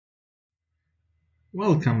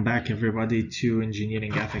Welcome back everybody to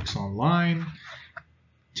Engineering Ethics Online.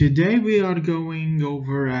 Today we are going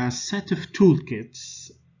over a set of toolkits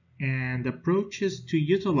and approaches to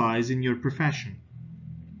utilize in your profession.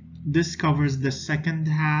 This covers the second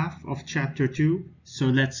half of Chapter 2, so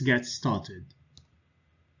let's get started.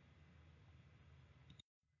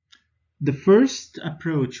 The first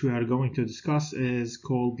approach we are going to discuss is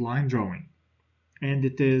called line drawing, and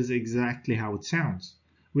it is exactly how it sounds.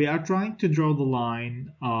 We are trying to draw the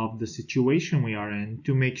line of the situation we are in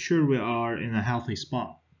to make sure we are in a healthy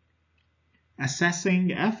spot.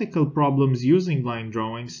 Assessing ethical problems using line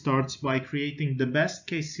drawing starts by creating the best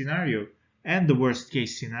case scenario and the worst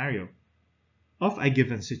case scenario of a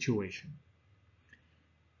given situation.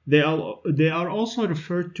 They are also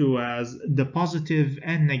referred to as the positive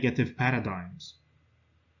and negative paradigms.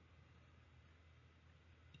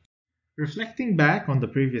 Reflecting back on the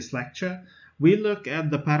previous lecture, we look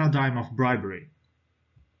at the paradigm of bribery.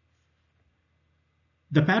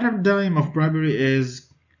 The paradigm of bribery is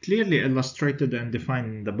clearly illustrated and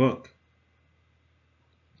defined in the book.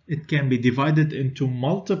 It can be divided into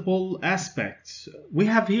multiple aspects. We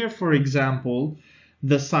have here, for example,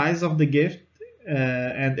 the size of the gift,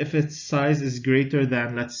 and if its size is greater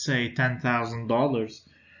than, let's say, $10,000,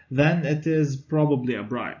 then it is probably a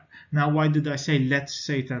bribe. Now, why did I say let's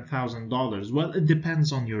say $10,000? Well, it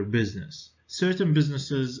depends on your business. Certain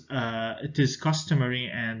businesses, it is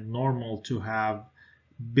customary and normal to have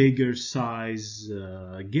bigger size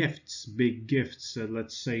gifts, big gifts.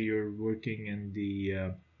 Let's say you're working in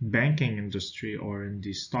the banking industry or in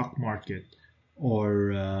the stock market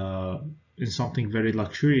or in something very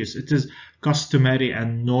luxurious. It is customary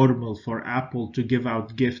and normal for Apple to give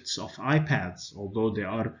out gifts of iPads, although they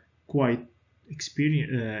are quite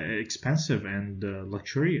expensive and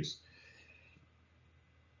luxurious.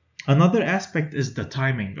 Another aspect is the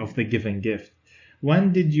timing of the given gift.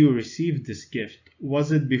 When did you receive this gift?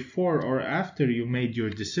 Was it before or after you made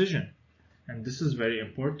your decision? And this is very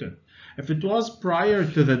important. If it was prior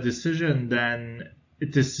to the decision, then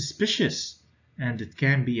it is suspicious and it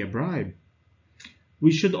can be a bribe.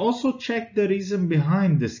 We should also check the reason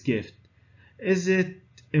behind this gift. Is it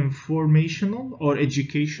informational or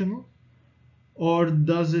educational? Or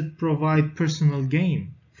does it provide personal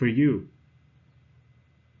gain for you?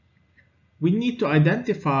 We need to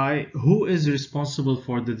identify who is responsible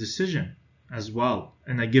for the decision as well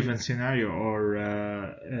in a given scenario or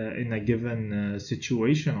in a given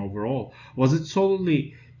situation overall. Was it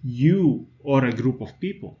solely you or a group of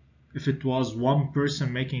people? If it was one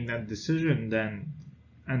person making that decision, then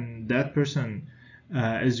and that person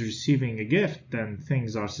is receiving a gift, then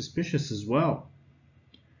things are suspicious as well.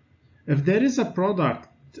 If there is a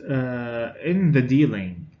product in the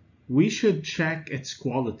dealing, we should check its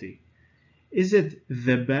quality. Is it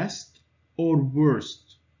the best or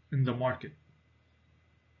worst in the market?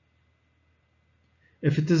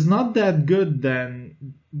 If it is not that good,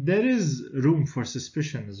 then there is room for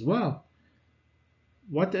suspicion as well.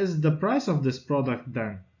 What is the price of this product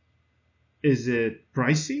then? Is it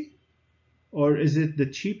pricey or is it the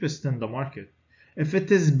cheapest in the market? If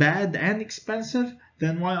it is bad and expensive,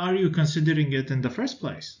 then why are you considering it in the first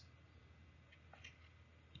place?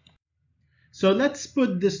 So let's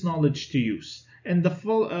put this knowledge to use. In the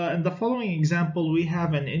following example, we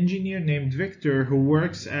have an engineer named Victor who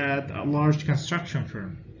works at a large construction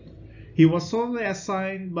firm. He was solely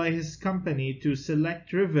assigned by his company to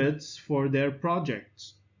select rivets for their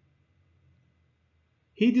projects.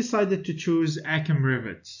 He decided to choose Acme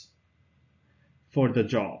rivets for the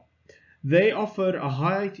job. They offer a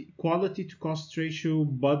high quality to cost ratio,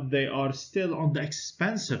 but they are still on the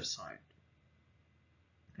expensive side.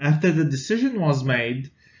 After the decision was made,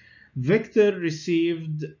 Victor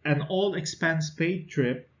received an all-expense-paid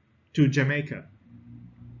trip to Jamaica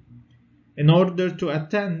in order to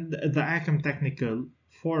attend the Acme Technical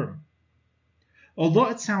Forum. Although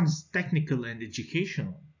it sounds technical and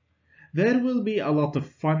educational, there will be a lot of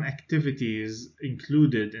fun activities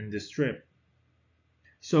included in this trip.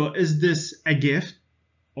 So is this a gift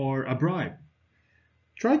or a bribe?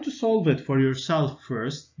 Try to solve it for yourself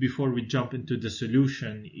first before we jump into the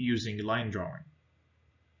solution using line drawing.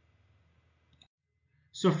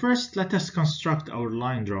 So first, let us construct our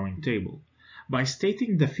line drawing table by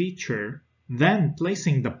stating the feature, then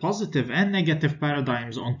placing the positive and negative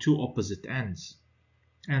paradigms on two opposite ends,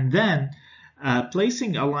 and then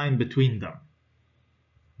placing a line between them.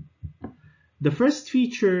 The first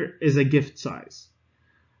feature is a gift size.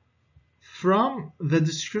 From the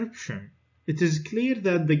description, it is clear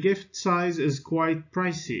that the gift size is quite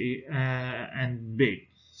pricey and big.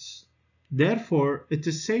 Therefore, it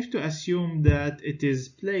is safe to assume that it is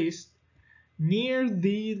placed near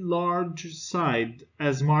the large side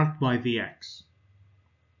as marked by the X.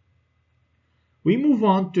 We move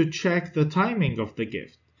on to check the timing of the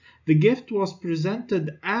gift. The gift was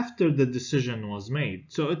presented after the decision was made,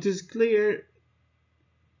 so it is clear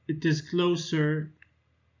that it is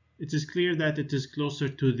closer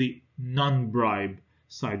to the non-bribe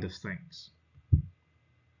side of things.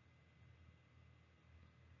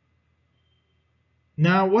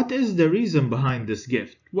 Now, what is the reason behind this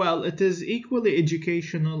gift? Well, it is equally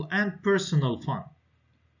educational and personal fun.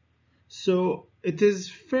 So it is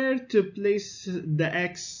fair to place the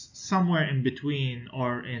X somewhere in between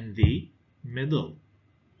or in the middle.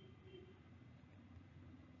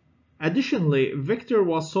 Additionally, Victor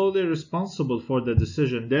was solely responsible for the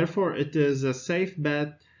decision. Therefore, it is a safe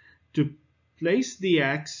bet to place the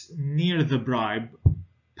X near the bribe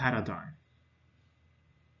paradigm.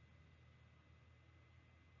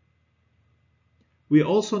 We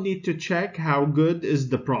also need to check how good is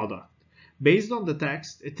the product. Based on the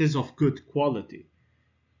text, it is of good quality.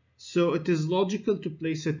 So it is logical to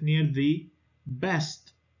place it near the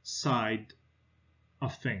best side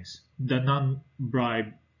of things, the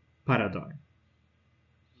non-bribe paradigm.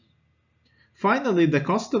 Finally, the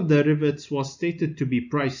cost of the rivets was stated to be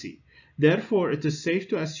pricey. Therefore, it is safe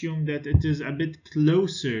to assume that it is a bit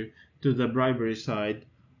closer to the bribery side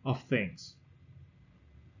of things.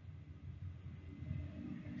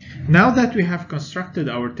 Now that we have constructed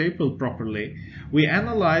our table properly, we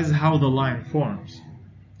analyze how the line forms.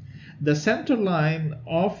 The center line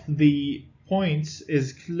of the points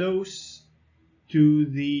is close to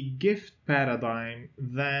the gift paradigm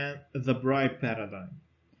than the bribe paradigm,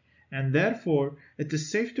 and therefore it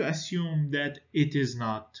is safe to assume that it is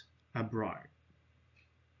not a bribe.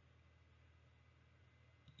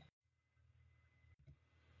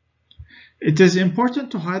 It is important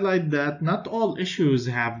to highlight that not all issues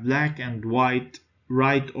have black and white,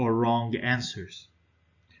 right or wrong answers.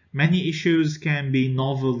 Many issues can be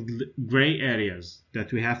novel gray areas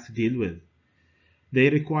that we have to deal with. They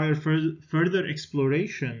require further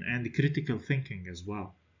exploration and critical thinking as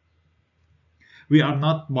well. We are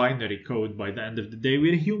not binary code by the end of the day,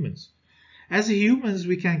 we're humans. As humans,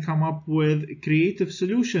 we can come up with creative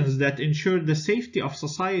solutions that ensure the safety of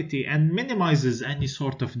society and minimizes any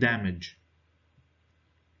sort of damage.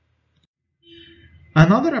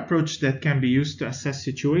 Another approach that can be used to assess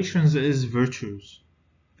situations is virtues.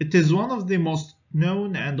 It is one of the most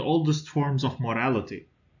known and oldest forms of morality.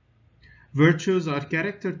 Virtues are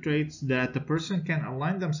character traits that a person can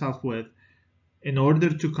align themselves with in order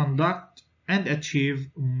to conduct and achieve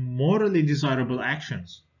morally desirable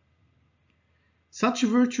actions. Such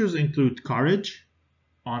virtues include courage,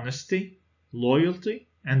 honesty, loyalty,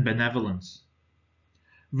 and benevolence.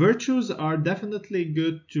 Virtues are definitely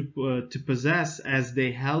good to possess as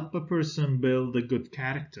they help a person build a good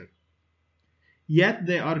character. Yet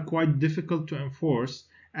they are quite difficult to enforce,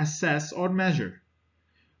 assess, or measure.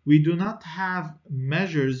 We do not have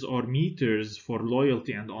measures or meters for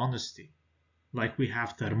loyalty and honesty, like we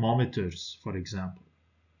have thermometers, for example.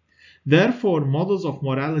 Therefore, models of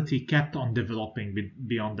morality kept on developing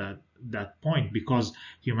beyond that point because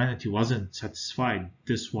humanity wasn't satisfied.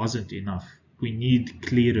 This wasn't enough. We need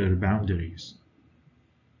clearer boundaries.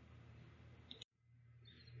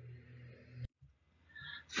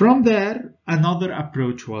 From there, another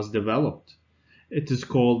approach was developed. It is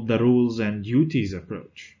called the rules and duties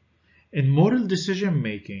approach. In moral decision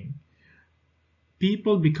making,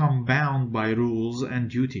 people become bound by rules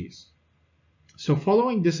and duties. So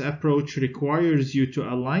following this approach requires you to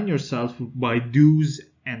align yourself by do's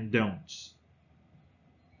and don'ts,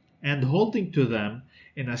 and holding to them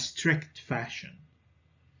in a strict fashion.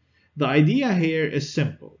 The idea here is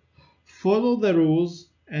simple. Follow the rules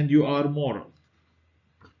and you are moral.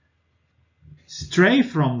 Stray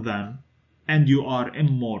from them and you are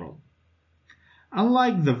immoral.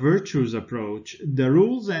 Unlike the virtues approach, the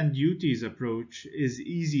rules and duties approach is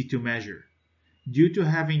easy to measure due to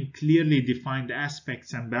having clearly defined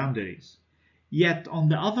aspects and boundaries. Yet, on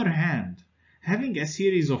the other hand, having a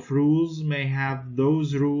series of rules may have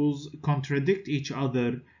those rules contradict each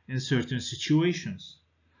other in certain situations.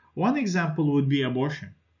 One example would be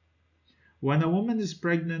abortion. When a woman is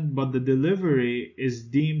pregnant but the delivery is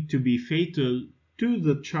deemed to be fatal to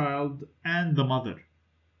the child and the mother.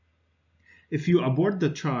 If you abort the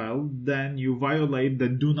child, then you violate the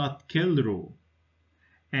do not kill rule.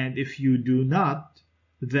 And if you do not,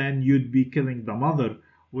 then you'd be killing the mother,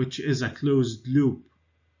 which is a closed loop.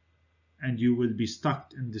 And you will be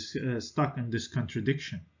stuck in this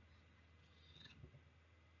contradiction.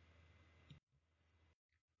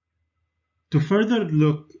 To further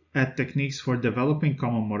look at techniques for developing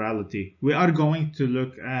common morality, we are going to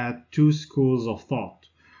look at two schools of thought,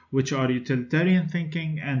 which are utilitarian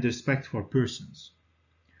thinking and respect for persons.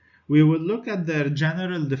 We will look at their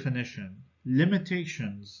general definition,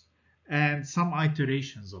 limitations, and some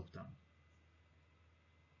iterations of them.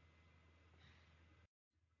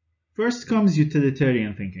 First comes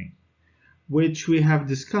utilitarian thinking, which we have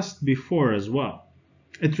discussed before as well.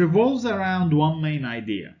 It revolves around one main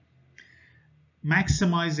idea: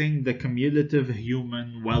 maximizing the cumulative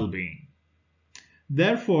human well-being.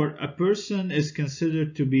 Therefore, a person is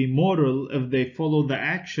considered to be moral if they follow the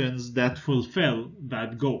actions that fulfill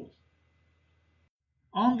that goal.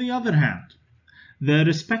 On the other hand, the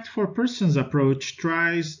respect for persons approach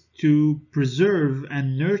tries to preserve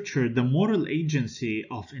and nurture the moral agency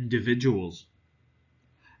of individuals.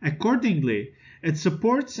 Accordingly, it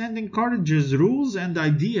supports and encourages rules and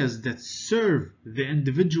ideas that serve the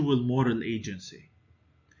individual moral agency.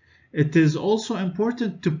 It is also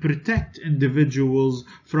important to protect individuals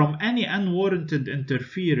from any unwarranted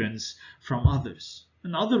interference from others.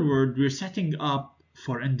 In other words, we're setting up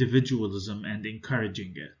for individualism and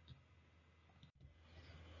encouraging it.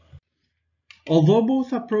 Although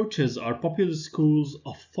both approaches are popular schools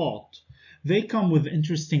of thought, they come with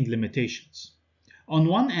interesting limitations. On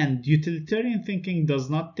one end, utilitarian thinking does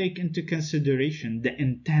not take into consideration the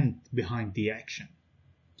intent behind the action.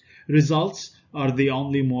 Results are the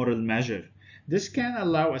only moral measure. This can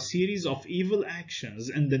allow a series of evil actions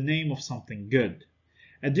in the name of something good.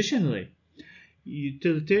 Additionally,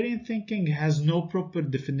 utilitarian thinking has no proper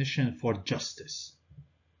definition for justice.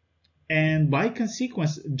 And by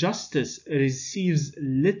consequence, justice receives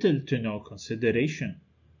little to no consideration.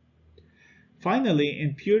 Finally,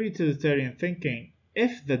 in pure utilitarian thinking,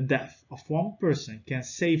 if the death of one person can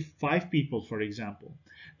save 5 people, for example,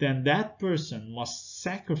 then that person must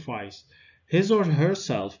sacrifice his or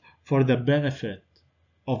herself for the benefit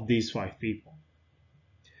of these 5 people.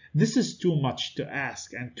 This is too much to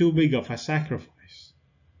ask and too big of a sacrifice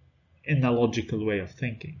in a logical way of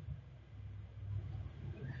thinking.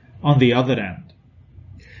 On the other hand,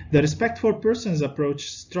 the respect for persons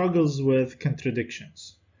approach struggles with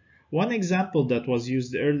contradictions. One example that was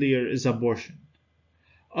used earlier is abortion.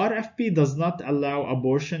 RFP does not allow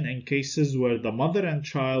abortion in cases where the mother and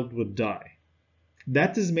child would die.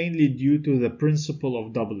 That is mainly due to the principle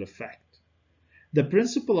of double effect. The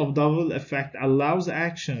principle of double effect allows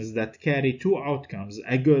actions that carry 2 outcomes,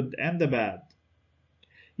 a good and a bad.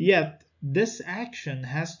 Yet, this action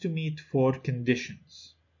has to meet 4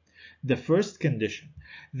 conditions. The first condition: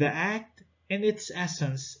 the act in its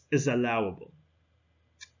essence is allowable.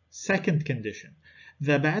 Second condition: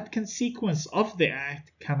 the bad consequence of the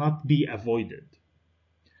act cannot be avoided.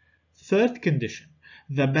 Third condition: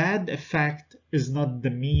 the bad effect is not the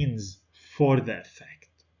means for the effect.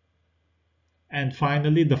 And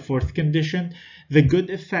finally, the fourth condition: the good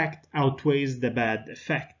effect outweighs the bad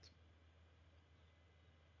effect.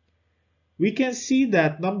 We can see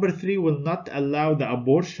that number 3 will not allow the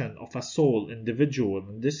abortion of a sole individual,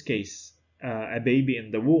 in this case a baby in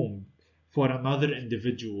the womb, for another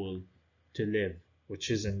individual to live, which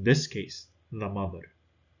is in this case the mother.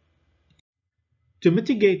 To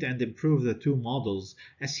mitigate and improve the 2 models,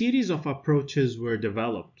 a series of approaches were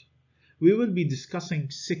developed. We will be discussing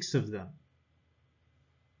 6 of them.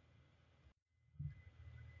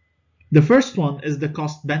 The first one is the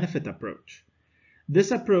cost-benefit approach.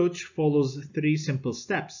 This approach follows 3 simple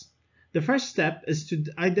steps. The first step is to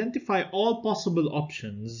identify all possible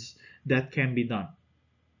options that can be done.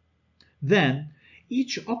 Then,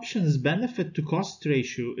 each option's benefit to cost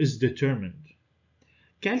ratio is determined.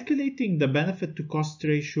 Calculating the benefit to cost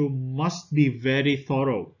ratio must be very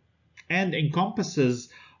thorough and encompasses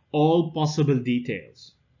all possible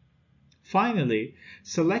details. Finally,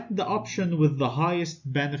 select the option with the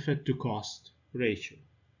highest benefit to cost ratio.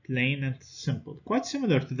 Plain and simple, quite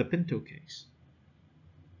similar to the Pinto case.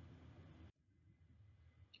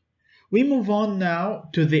 We move on now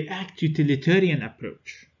to the ACT-UTILITARIAN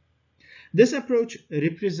approach. This approach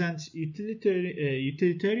represents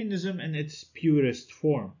utilitarianism in its purest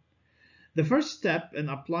form. The first step in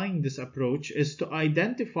applying this approach is to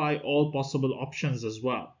identify all possible options as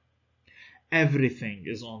well. Everything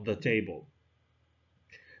is on the table,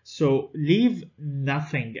 so leave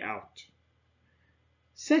nothing out.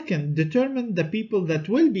 Second, determine the people that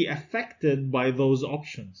will be affected by those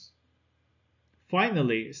options.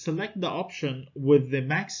 Finally, select the option with the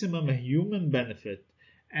maximum human benefit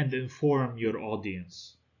and inform your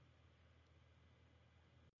audience.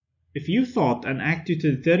 If you thought an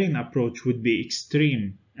ACT-UTILITARIAN approach would be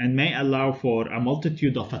extreme and may allow for a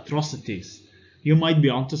multitude of atrocities, you might be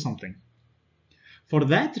onto something. For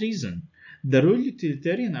that reason, the rule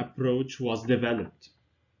utilitarian approach was developed.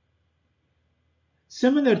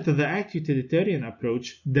 Similar to the ACT-UTILITARIAN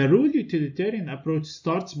approach, the rule utilitarian approach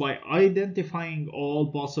starts by identifying all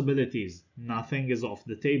possibilities. Nothing is off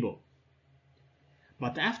the table.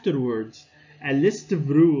 But afterwards, a list of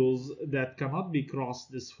rules that cannot be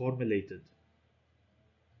crossed is formulated.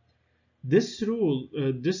 This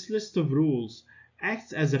list of rules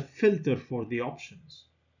acts as a filter for the options.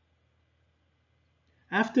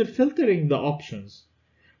 After filtering the options,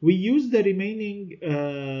 we use the remaining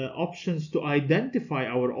options to identify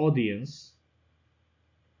our audience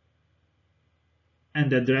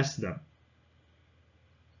and address them.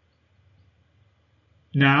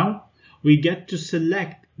 Now, we get to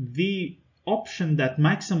select the option that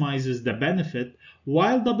maximizes the benefit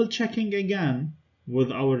while double-checking again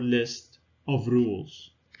with our list of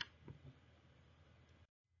rules.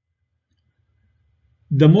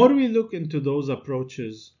 The more we look into those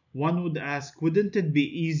approaches, one would ask, wouldn't it be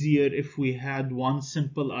easier if we had one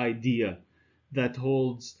simple idea that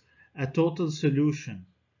holds a total solution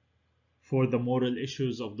for the moral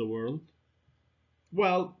issues of the world?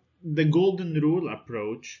 Well, the golden rule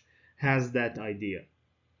approach has that idea.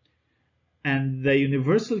 And the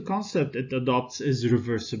universal concept it adopts is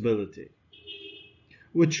reversibility,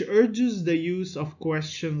 which urges the use of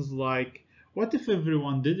questions like, what if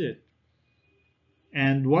everyone did it?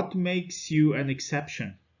 And what makes you an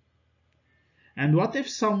exception? And what if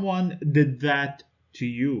someone did that to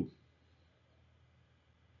you?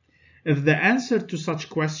 If the answer to such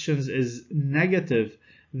questions is negative,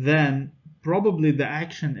 then probably the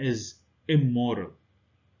action is immoral,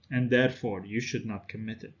 and therefore you should not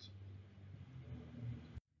commit it.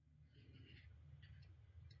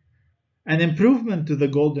 An improvement to the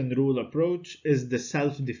golden rule approach is the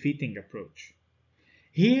self-defeating approach.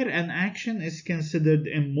 Here, an action is considered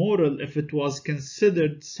immoral if it was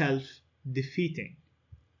considered self-defeating.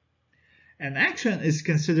 An action is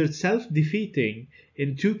considered self-defeating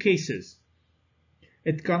in two cases.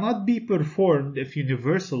 It cannot be performed if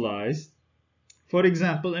universalized. For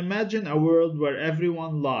example, imagine a world where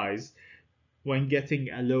everyone lies when getting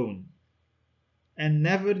a loan and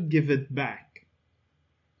never give it back.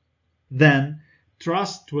 Then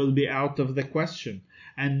trust will be out of the question,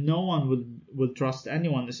 and no one will trust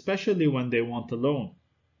anyone, especially when they want a loan.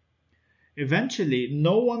 Eventually,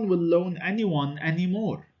 no one will loan anyone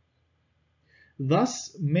anymore.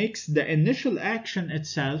 Thus makes the initial action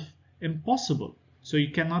itself impossible. So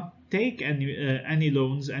you cannot take any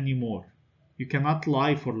loans anymore. You cannot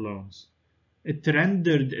lie for loans. It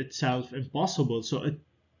rendered itself impossible, so it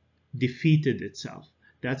defeated itself.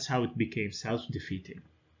 That's how it became self-defeating.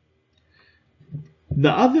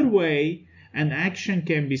 The other way, an action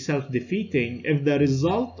can be self-defeating if the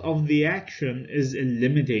result of the action is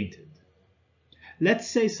eliminated. Let's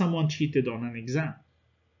say someone cheated on an exam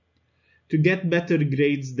to get better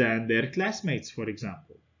grades than their classmates, for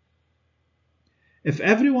example. If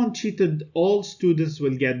everyone cheated, all students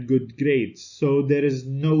will get good grades, so there is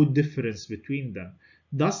no difference between them.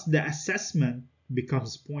 Thus, the assessment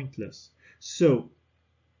becomes pointless. So,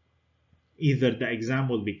 either the exam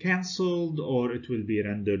will be cancelled, or it will be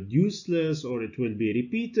rendered useless, or it will be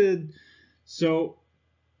repeated. So,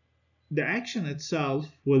 the action itself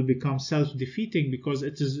will become self-defeating because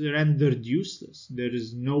it is rendered useless. There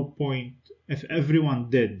is no point. If everyone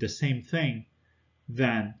did the same thing,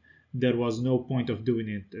 then there was no point of doing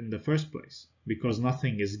it in the first place, because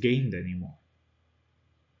nothing is gained anymore.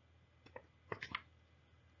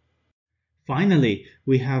 Finally,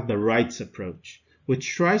 we have the rights approach,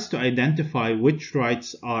 which tries to identify which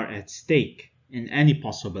rights are at stake in any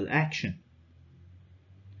possible action.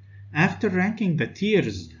 After ranking the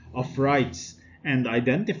tiers of rights and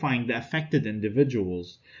identifying the affected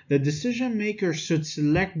individuals, the decision maker should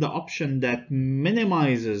select the option that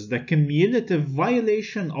minimizes the cumulative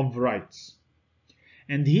violation of rights.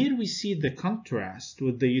 And here we see the contrast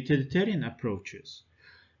with the utilitarian approaches.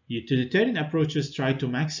 Utilitarian approaches try to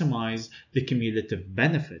maximize the cumulative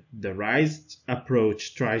benefit. The rights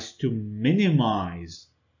approach tries to minimize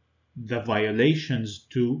the violations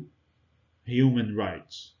to human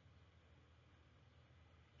rights.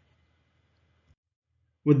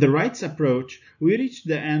 With the rights approach, we reach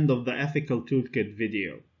the end of the Ethical Toolkit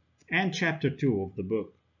video and Chapter 2 of the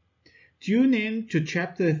book. Tune in to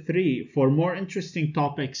Chapter 3 for more interesting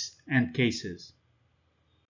topics and cases.